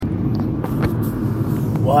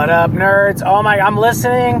What up, nerds? Oh my, I'm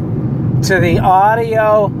listening to the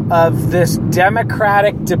audio of this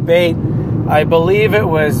Democratic debate. I believe it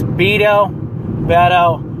was Beto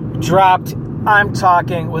dropped, I'm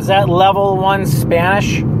talking, was that level 1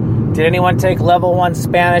 Spanish? Did anyone take level 1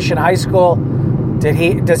 Spanish in high school?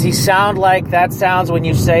 Does he sound like that sounds when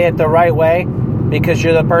you say it the right way? Because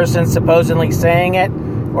you're the person supposedly saying it?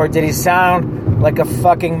 Or did he sound like a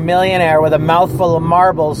fucking millionaire with a mouthful of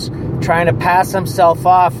marbles trying to pass himself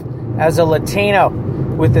off as a Latino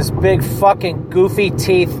with his big fucking goofy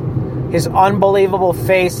teeth, his unbelievable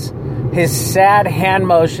face, his sad hand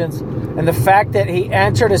motions, and the fact that he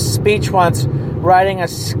entered a speech once riding a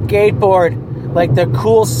skateboard like the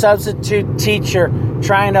cool substitute teacher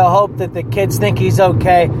trying to hope that the kids think he's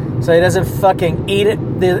okay so he doesn't fucking eat it,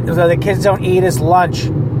 so the kids don't eat his lunch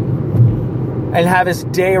and have his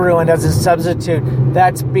day ruined as a substitute.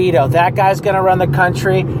 That's Beto. That guy's gonna run the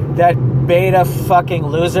country, that beta fucking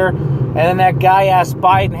loser. And then that guy asked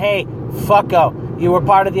Biden, hey, fucko, you were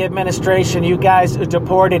part of the administration. You guys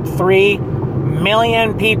deported 3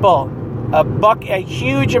 million people. A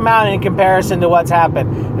huge amount in comparison to what's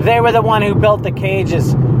happened. They were the one who built the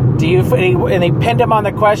cages. And they pinned him on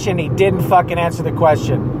the question. He didn't fucking answer the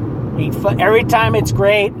question. Every time it's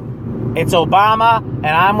great, it's Obama, and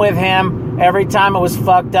I'm with him. Every time it was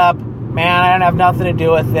fucked up, man, I didn't have nothing to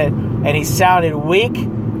do with it. And he sounded weak.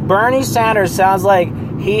 Bernie Sanders sounds like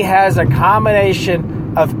he has a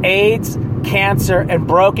combination of AIDS, cancer, and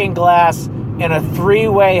broken glass in a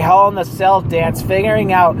 3-way Hell in the Cell dance,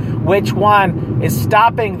 figuring out which one is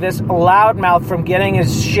stopping this loudmouth from getting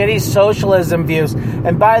his shitty socialism views.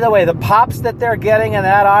 And by the way, the pops that they're getting in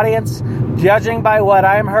that audience, judging by what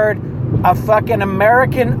I've heard, a fucking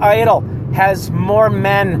American Idol has more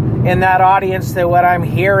men in that audience than what I'm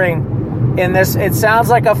hearing in this. It sounds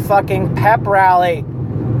like a fucking pep rally.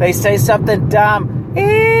 They say something dumb.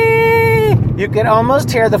 You can almost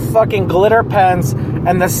hear the fucking glitter pens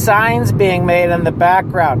and the signs being made in the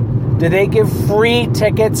background. Do they give free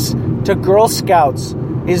tickets to Girl Scouts?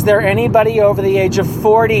 Is there anybody over the age of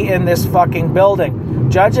 40 in this fucking building?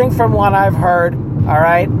 Judging from what I've heard, all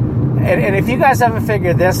right? And if you guys haven't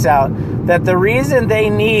figured this out, that the reason they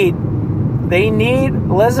need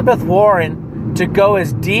Elizabeth Warren to go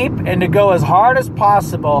as deep and to go as hard as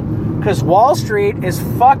possible because Wall Street is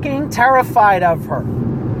fucking terrified of her.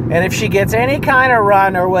 And if she gets any kind of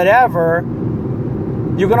run or whatever,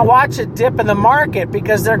 you're going to watch a dip in the market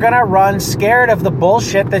because they're going to run scared of the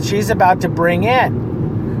bullshit that she's about to bring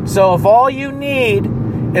in. So if all you need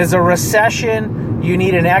is a recession, you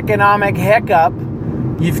need an economic hiccup,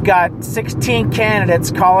 you've got 16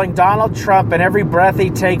 candidates calling Donald Trump and every breath he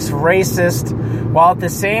takes racist, while at the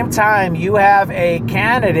same time you have a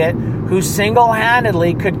candidate who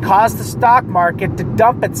single-handedly could cause the stock market to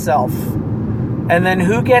dump itself. And then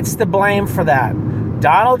who gets the blame for that?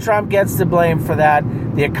 Donald Trump gets the blame for that.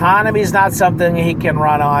 The economy is not something he can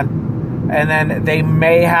run on. And then they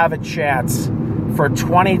may have a chance for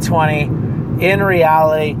 2020. In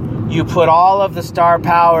reality, you put all of the star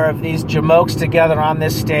power of these jamokes together on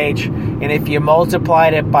this stage, and if you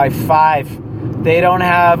multiplied it by 5, they don't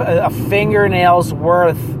have a fingernail's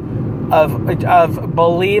worth of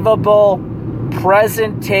believable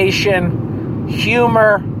presentation,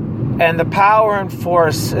 humor, and the power and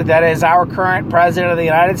force that is our current president of the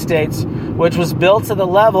United States, which was built to the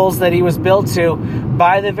levels that he was built to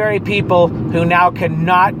by the very people who now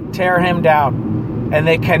cannot tear him down. And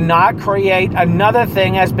they cannot create another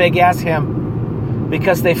thing as big as him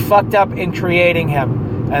because they fucked up in creating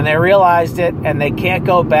him. And they realized it, and they can't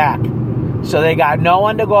go back. So they got no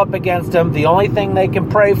one to go up against them. The only thing they can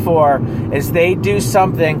pray for is they do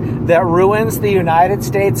something that ruins the United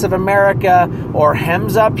States of America or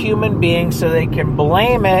hems up human beings so they can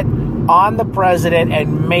blame it on the president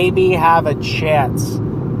and maybe have a chance.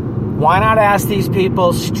 Why not ask these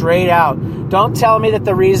people straight out? Don't tell me that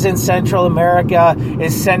the reason Central America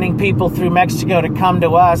is sending people through Mexico to come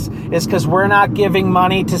to us is because we're not giving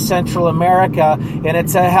money to Central America and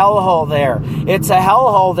it's a hellhole there. It's a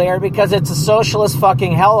hellhole there because it's a socialist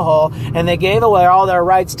fucking hellhole and they gave away all their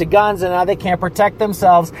rights to guns and now they can't protect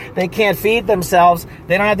themselves. They can't feed themselves.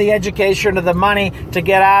 They don't have the education or the money to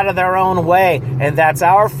get out of their own way. And that's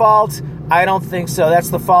our fault. I don't think so. That's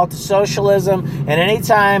the fault of socialism. And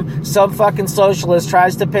anytime some fucking socialist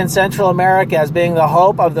tries to pin Central America as being the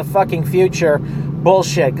hope of the fucking future,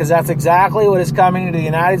 bullshit. Because that's exactly what is coming to the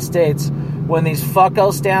United States when these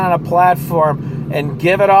fuckos stand on a platform and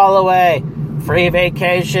give it all away. Free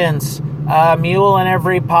vacations, a mule in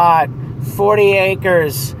every pot, 40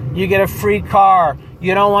 acres, you get a free car.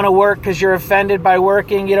 You don't want to work because you're offended by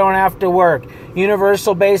working, you don't have to work.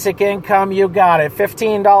 universal basic income, you got it.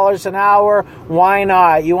 $15 an hour, why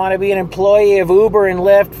not? You want to be an employee of Uber and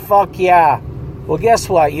Lyft? Fuck yeah. Well, guess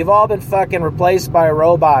what? You've all been fucking replaced by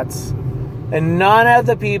robots. And none of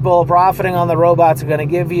the people profiting on the robots are going to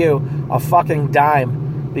give you a fucking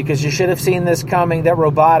dime. Because you should have seen this coming, that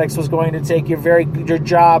robotics was going to take your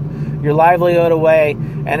job, your livelihood away.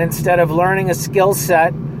 And instead of learning a skill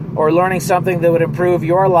set or learning something that would improve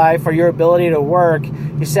your life or your ability to work,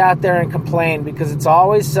 you sat there and complained because it's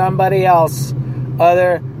always somebody else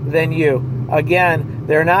other than you. Again,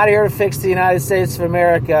 they're not here to fix the United States of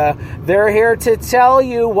America. They're here to tell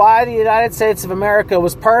you why the United States of America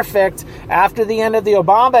was perfect after the end of the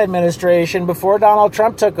Obama administration, before Donald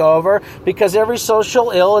Trump took over, because every social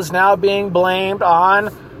ill is now being blamed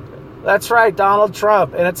on, that's right, Donald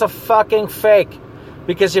Trump. And it's a fucking fake.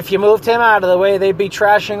 Because if you moved him out of the way, they'd be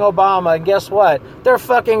trashing Obama. And guess what? They're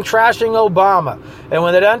fucking trashing Obama. And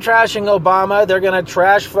when they're done trashing Obama, they're going to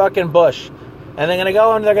trash fucking Bush. And they're going to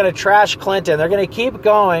go and they're going to trash Clinton. They're going to keep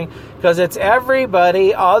going because it's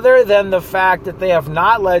everybody other than the fact that they have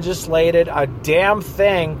not legislated a damn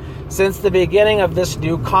thing since the beginning of this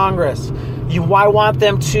new Congress. I want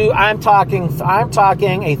them to, I'm talking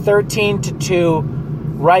a 13-2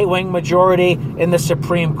 right-wing majority in the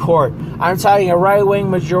Supreme Court. I'm talking a right-wing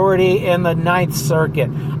majority in the Ninth Circuit.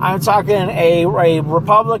 I'm talking a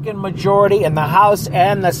Republican majority in the House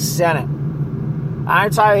and the Senate.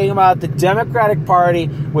 I'm talking about the Democratic Party,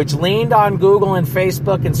 which leaned on Google and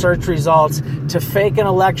Facebook and search results to fake an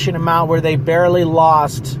election amount where they barely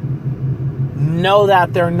lost. Know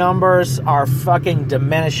that their numbers are fucking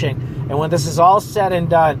diminishing. And when this is all said and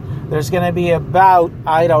done, there's going to be about,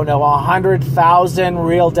 100,000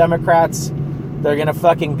 real Democrats. They're going to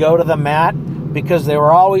fucking go to the mat because they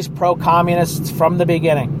were always pro-communists from the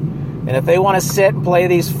beginning. And if they want to sit and play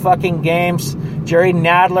these fucking games, Jerry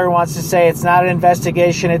Nadler wants to say it's not an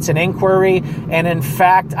investigation, it's an inquiry. And in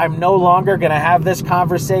fact, I'm no longer going to have this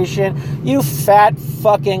conversation. You fat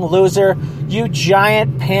fucking loser. You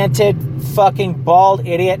giant panted fucking bald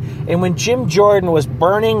idiot. And when Jim Jordan was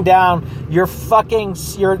burning down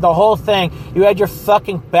the whole thing, you had your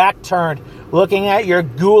fucking back turned, looking at your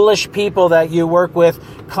ghoulish people that you work with,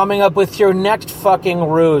 coming up with your next fucking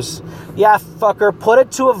ruse. Yeah, fucker, put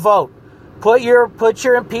it to a vote. Put your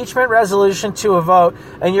impeachment resolution to a vote,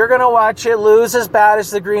 and you're going to watch it lose as bad as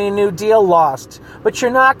the Green New Deal lost. But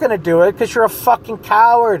you're not going to do it because you're a fucking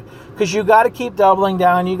coward. Because you got to keep doubling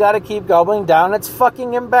down. You got to keep doubling down. It's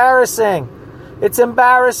fucking embarrassing. It's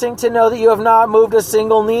embarrassing to know that you have not moved a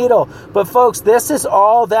single needle. But folks, this is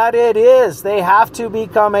all that it is. They have to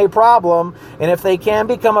become a problem. And if they can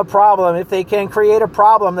become a problem, if they can create a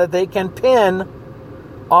problem that they can pin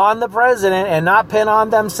on the president and not pin on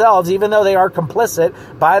themselves, even though they are complicit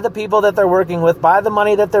by the people that they're working with, by the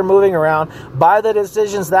money that they're moving around, by the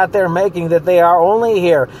decisions that they're making, that they are only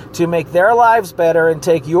here to make their lives better and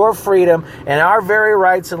take your freedom and our very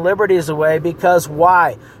rights and liberties away. Because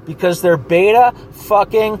why? Because they're beta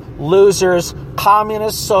fucking losers,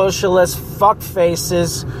 communist, socialist, fuck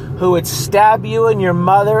faces who would stab you and your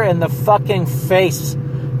mother in the fucking face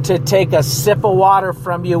to take a sip of water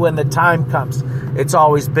from you when the time comes. It's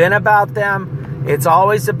always been about them. It's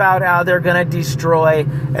always about how they're going to destroy,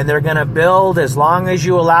 and they're going to build as long as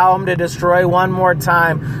you allow them to destroy one more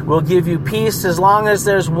time. We'll give you peace as long as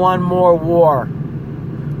there's one more war.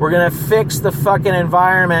 We're going to fix the fucking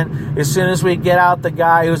environment as soon as we get out the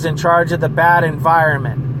guy who's in charge of the bad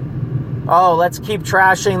environment. Oh, let's keep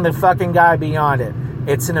trashing the fucking guy beyond it.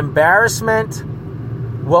 It's an embarrassment.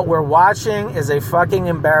 What we're watching is a fucking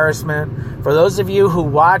embarrassment. For those of you who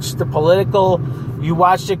watched you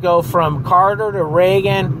watched it go from Carter to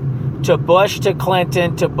Reagan to Bush to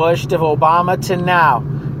Clinton to Bush to Obama to now.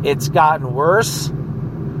 It's gotten worse,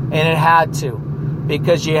 and it had to.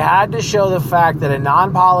 Because you had to show the fact that a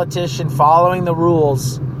non-politician following the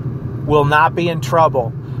rules will not be in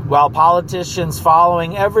trouble, while politicians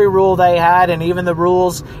following every rule they had, and even the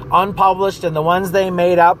rules unpublished and the ones they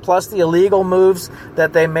made up, plus the illegal moves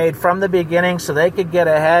that they made from the beginning so they could get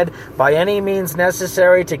ahead by any means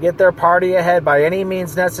necessary to get their party ahead by any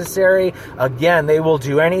means necessary. Again, they will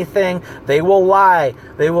do anything. They will lie.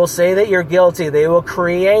 They will say that you're guilty. They will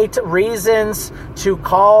create reasons to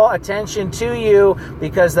call attention to you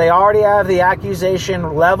because they already have the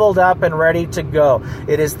accusation leveled up and ready to go.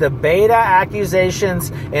 It is the beta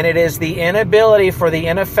accusations, and it is the inability for the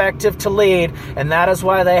ineffective to lead, and that is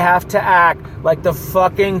why they have to act like the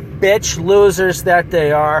fucking bitch losers that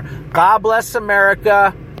they are. God bless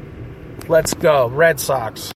America. Let's go. Red Sox.